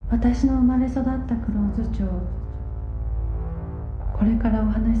私の生まれ育ったクローズ町。これからお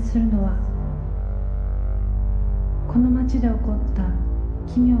話しするのは、この町で起こった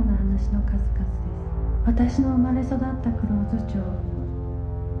奇妙な話の数々です。私の生まれ育ったクローズ町。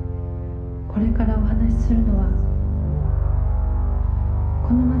これからお話しするのは、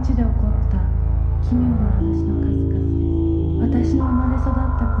この町で起こった奇妙な話の数々です。私の生まれ育っ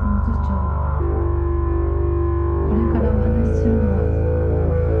たクローズ町。これからお話しするのは、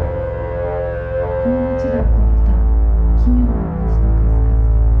この町で起こった奇妙な話の数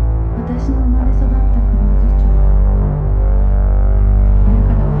々。私の生まれ育ったクローズ町。これ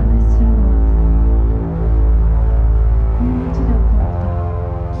からお話しするのは、この町で起こった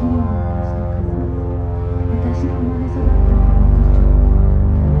奇妙な話の数々。私の生まれ育った